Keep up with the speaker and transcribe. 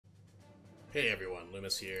Hey everyone,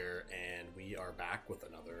 Loomis here, and we are back with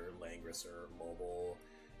another Langrisser mobile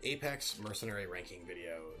Apex Mercenary ranking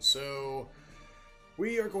video. So,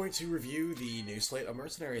 we are going to review the new slate of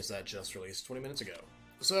Mercenaries that just released 20 minutes ago.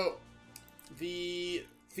 So, the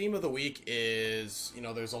theme of the week is,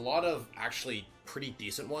 there's a lot of actually pretty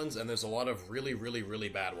decent ones, and there's a lot of really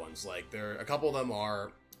bad ones. Like, a couple of them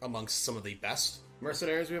are amongst some of the best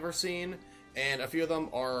Mercenaries we've ever seen, and a few of them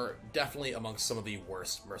are definitely amongst some of the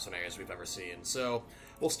worst mercenaries we've ever seen. So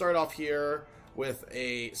we'll start off here with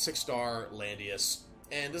a 6-star Landius,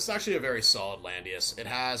 and this is actually a very solid Landius. It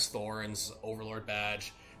has Thorns, Overlord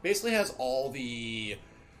badge, basically has all the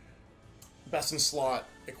best in slot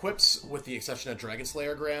equips with the exception of Dragon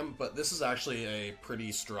Slayer Graham, but this is actually a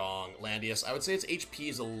pretty strong Landius. I would say its HP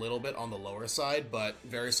is a little bit on the lower side, but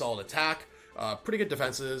very solid attack, pretty good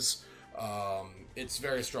defenses. It's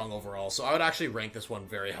very strong overall, so I would actually rank this one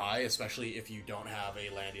very high, especially if you don't have a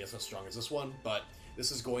Landius as strong as this one, but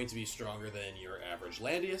this is going to be stronger than your average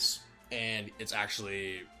Landius, and it's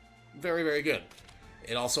actually very good.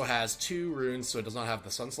 It also has 2 runes, so it does not have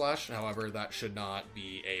the Sun Slash, however, that should not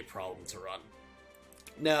be a problem to run.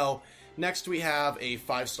 Now, next we have a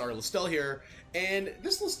 5-star Listel here, and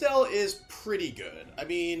this Listel is pretty good. I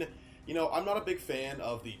mean, I'm not a big fan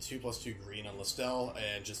of the 2+2 green on Listel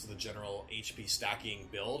and just the general HP stacking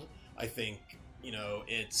build. I think,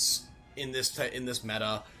 it's in this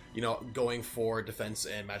meta, going for defense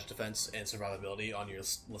and magic defense and survivability on your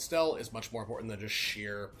Listel is much more important than just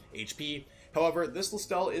sheer HP. However, this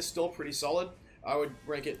Listel is still pretty solid. I would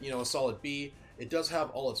rank it, a solid B. It does have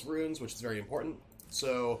all its runes, which is very important.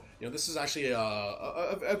 So, this is actually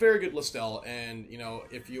a very good Listel, and,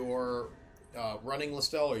 if you're running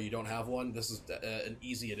Listel or you don't have one, this is an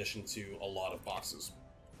easy addition to a lot of boxes.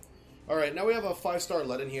 Alright, now we have a 5-star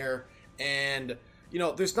Ledin here, and,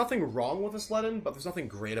 there's nothing wrong with this Ledin, but there's nothing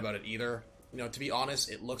great about it either. To be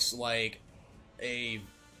honest, it looks like a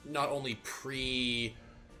not only pre-AB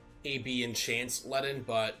enchants Ledin,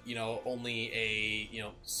 but, only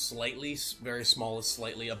a, slightly, very small,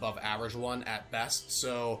 slightly above average one at best.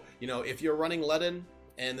 So, if you're running Ledin,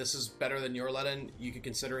 and this is better than your Ledin, you could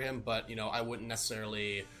consider him, but, I wouldn't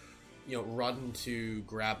necessarily, run to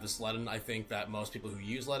grab this Ledin. I think that most people who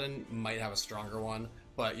use Ledin might have a stronger one,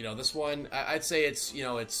 but, this one, I'd say it's,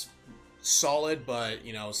 it's solid, but,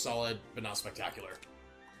 solid, but not spectacular.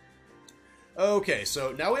 Okay,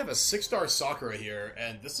 so now we have a 6-star Sakura here,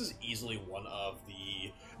 and this is easily one of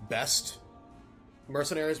the best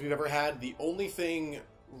mercenaries we've ever had. The only thing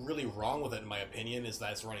really wrong with it, in my opinion, is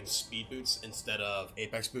that it's running speed boots instead of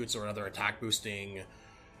apex boots or another attack boosting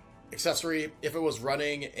accessory. If it was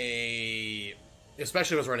running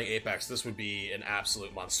especially if it was running apex, this would be an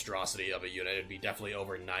absolute monstrosity of a unit. It'd be definitely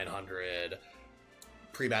over 900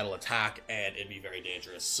 pre-battle attack, and it'd be very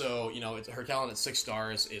dangerous. So, her talent at 6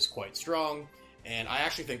 stars is quite strong, and I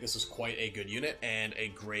actually think this is quite a good unit and a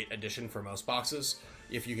great addition for most boxes,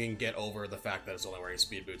 if you can get over the fact that it's only wearing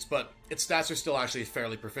speed boots. But its stats are still actually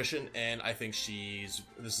fairly proficient, and I think this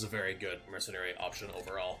is a very good mercenary option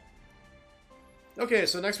overall. Okay,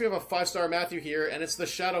 so next we have a 5-star Matthew here, and it's the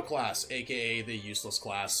Shadow class, aka the useless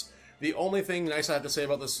class. The only thing nice I have to say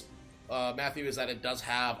about this Matthew is that it does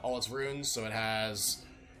have all its runes, so it has,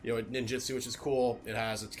 ninjutsu, which is cool, it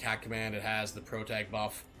has its cat command, it has the pro tag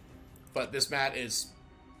buff, but this mat is,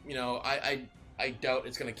 I doubt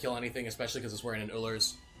it's going to kill anything, especially because it's wearing an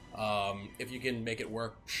Ullr's. If you can make it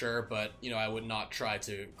work, sure, but, I would not try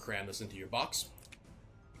to cram this into your box.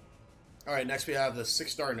 Alright, next we have the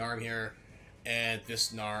 6-star Narm here, and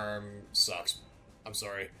this Narm sucks. I'm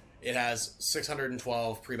sorry. It has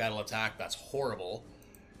 612 pre-battle attack, that's horrible.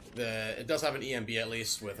 It does have an EMB at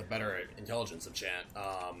least, with a better intelligence enchant.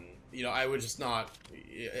 I would just not...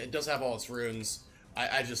 It does have all its runes.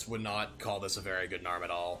 I just would not call this a very good Narm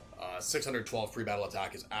at all. 612 pre-battle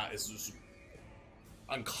attack is just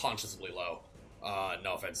unconsciously low.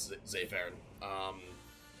 No offense, Zayfair.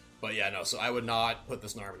 But yeah, no, so I would not put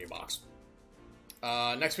this Narm in your box.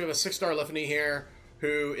 Next we have a 6-star Lifany here,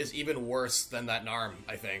 who is even worse than that Narm,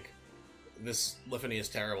 I think. This Lifany is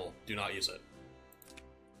terrible. Do not use it.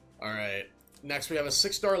 Alright, next we have a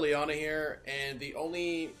 6-star Liana here, and the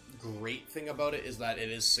only great thing about it is that it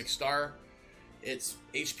is 6-star. Its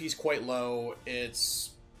HP is quite low,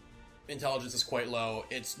 its intelligence is quite low,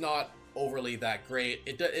 it's not overly that great.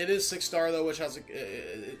 It is 6-star though, which has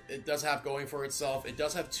it does have going for itself. It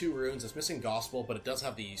does have 2 runes, it's missing Gospel, but it does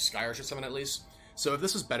have the Skyarcher summon at least. So if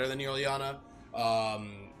this is better than your Liana,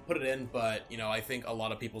 put it in, but, I think a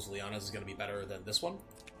lot of people's Lianas is going to be better than this one.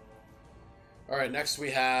 Alright, next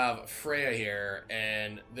we have Freya here,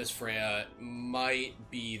 and this Freya might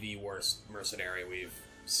be the worst mercenary we've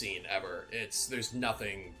seen ever. There's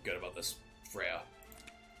nothing good about this Freya.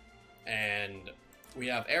 And we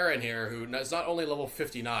have Aaron here, who is not only level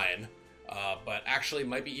 59, but actually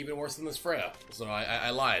might be even worse than this Freya. So I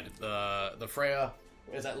lied. The Freya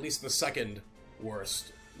is at least the second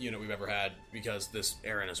worst unit we've ever had, because this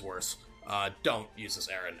Aaron is worse. Don't use this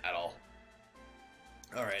Aaron at all.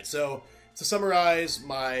 Alright, so to summarize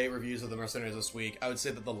my reviews of the Mercenaries this week, I would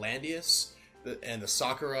say that the Landius and the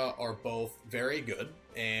Sakura are both very good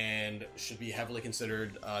and should be heavily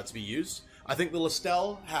considered to be used. I think the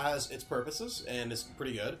Listel has its purposes and is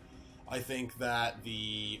pretty good. I think that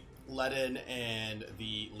the Ledin and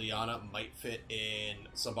the Liana might fit in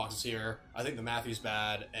some boxes here. I think the Matthew's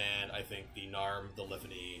bad, and I think the Narm, the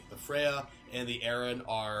Liffany, the Freya, and the Aaron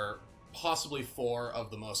are possibly 4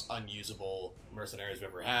 of the most unusable mercenaries we've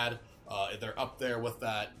ever had. They're up there with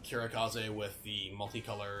that Kirikaze with the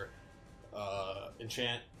multicolor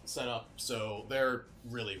enchant setup, so they're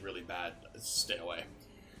really, really bad. Stay away.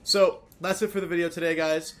 So that's it for the video today,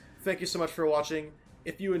 guys. Thank you so much for watching.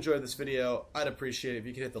 If you enjoyed this video, I'd appreciate it if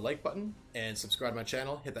you could hit the like button and subscribe to my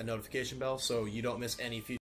channel, hit that notification bell so you don't miss any future